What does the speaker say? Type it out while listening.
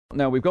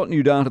Now, we've got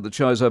new data that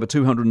shows over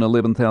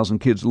 211,000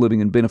 kids living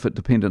in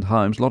benefit-dependent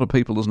homes. A lot of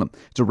people, isn't it?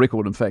 It's a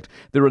record, in fact.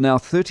 There are now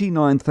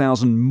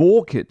 39,000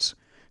 more kids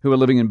who are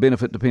living in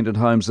benefit-dependent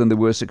homes than there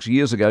were 6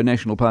 years ago.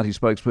 National Party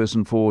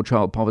spokesperson for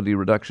Child Poverty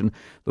Reduction,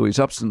 Louise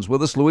Upston's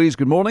with us. Louise,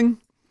 good morning.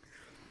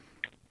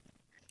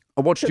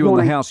 I watched you in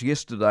the House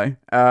yesterday.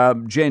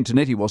 Jan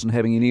Tinetti wasn't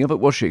having any of it,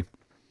 was she?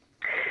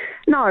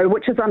 No,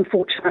 which is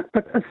unfortunate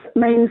because it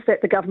means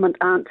that the government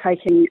aren't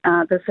taking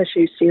this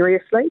issue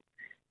seriously.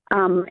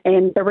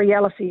 And the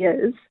reality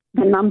is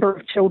the number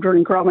of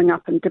children growing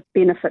up in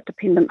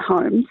benefit-dependent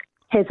homes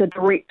has a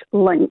direct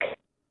link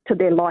to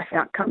their life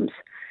outcomes.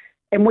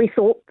 And we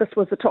thought this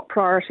was a top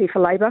priority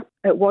for Labor.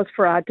 It was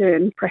for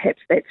Ardern.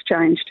 Perhaps that's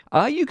changed.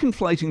 Are you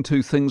conflating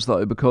two things,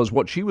 though? Because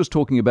what she was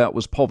talking about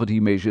was poverty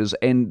measures.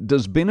 And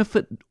does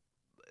benefit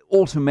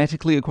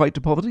automatically equate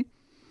to poverty?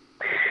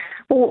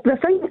 Well, the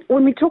thing,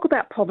 when we talk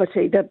about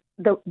poverty, the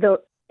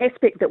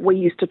aspect that we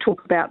used to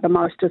talk about the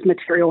most is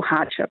material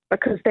hardship,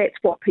 because that's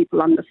what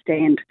people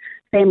understand.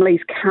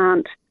 Families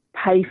can't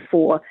pay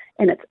for,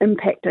 and it's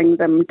impacting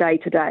them day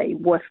to day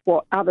with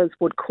what others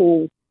would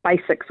call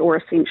basics or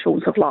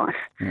essentials of life.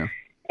 Yeah.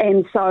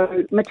 And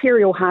so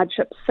material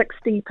hardship,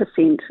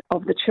 60%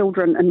 of the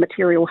children in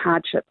material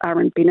hardship are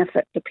in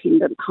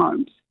benefit-dependent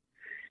homes.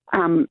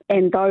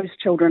 And those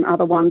children are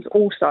the ones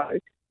also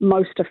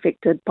most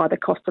affected by the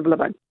cost of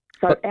living.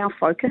 So our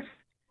focus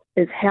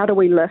is how do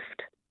we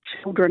lift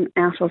children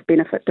out of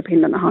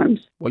benefit-dependent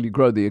homes. Well, you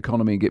grow the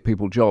economy and get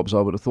people jobs, I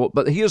would have thought.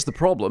 But here's the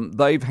problem.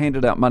 They've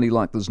handed out money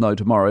like there's no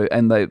tomorrow,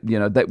 and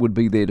that would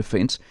be their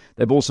defence.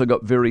 They've also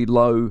got very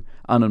low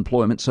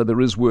unemployment, so there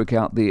is work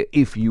out there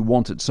if you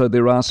want it. So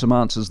there are some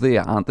answers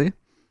there, aren't there?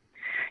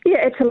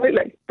 Yeah,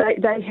 absolutely.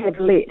 They have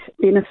let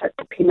benefit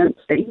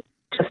dependency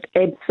just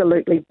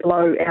absolutely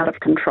blow out of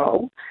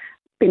control.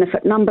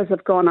 Benefit numbers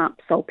have gone up,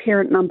 sole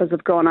parent numbers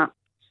have gone up,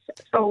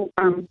 sole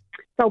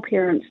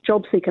parents,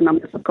 job seeker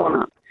numbers have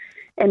gone up.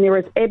 And there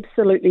is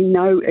absolutely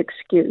no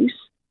excuse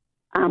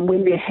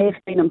when there have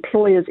been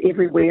employers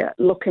everywhere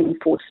looking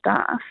for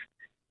staff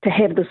to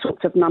have the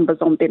sorts of numbers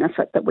on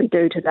benefit that we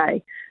do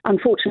today.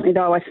 Unfortunately,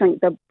 though, I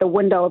think the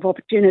window of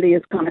opportunity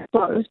is kind of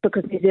closed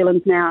because New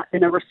Zealand's now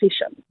in a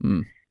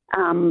recession.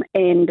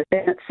 And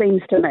it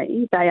seems to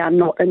me they are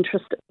not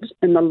interested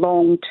in the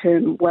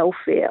long-term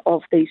welfare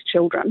of these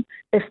children.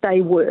 If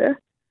they were,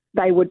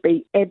 they would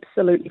be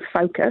absolutely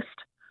focused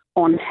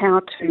on how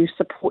to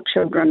support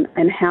children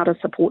and how to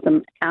support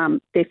them,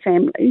 their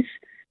families,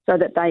 so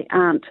that they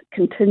aren't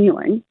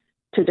continuing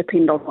to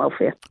depend on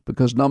welfare.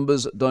 Because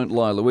numbers don't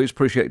lie. Louise,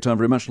 appreciate your time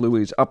very much.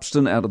 Louise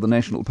Upston out of the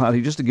National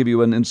Party. Just to give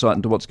you an insight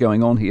into what's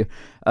going on here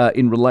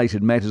in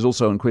related matters,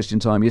 also in Question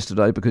Time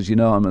yesterday, because you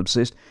know I'm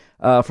obsessed.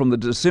 From the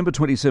December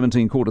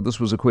 2017 quarter, this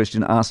was a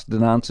question asked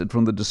and answered.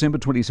 From the December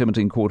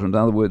 2017 quarter, in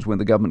other words, when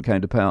the government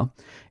came to power,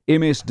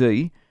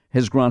 MSD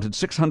has granted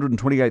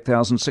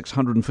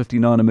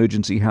 628,659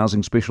 emergency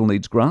housing special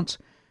needs grants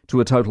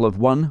to a total of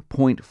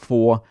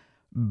 $1.4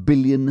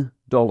 billion.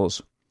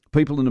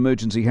 People in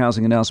emergency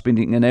housing are now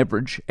spending an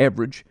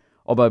average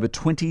of over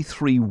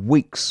 23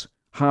 weeks,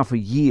 half a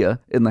year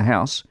in the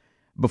house.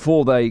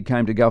 Before they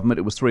came to government,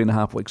 it was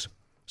 3.5 weeks.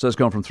 So it's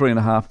gone from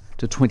 3.5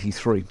 to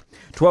 23.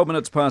 12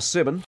 minutes past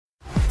 7.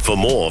 For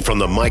more from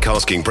the Mike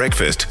Hosking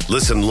Breakfast,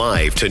 listen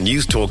live to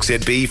News Talk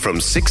ZB from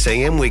 6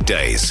 a.m.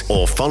 weekdays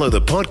or follow the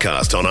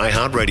podcast on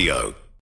iHeartRadio.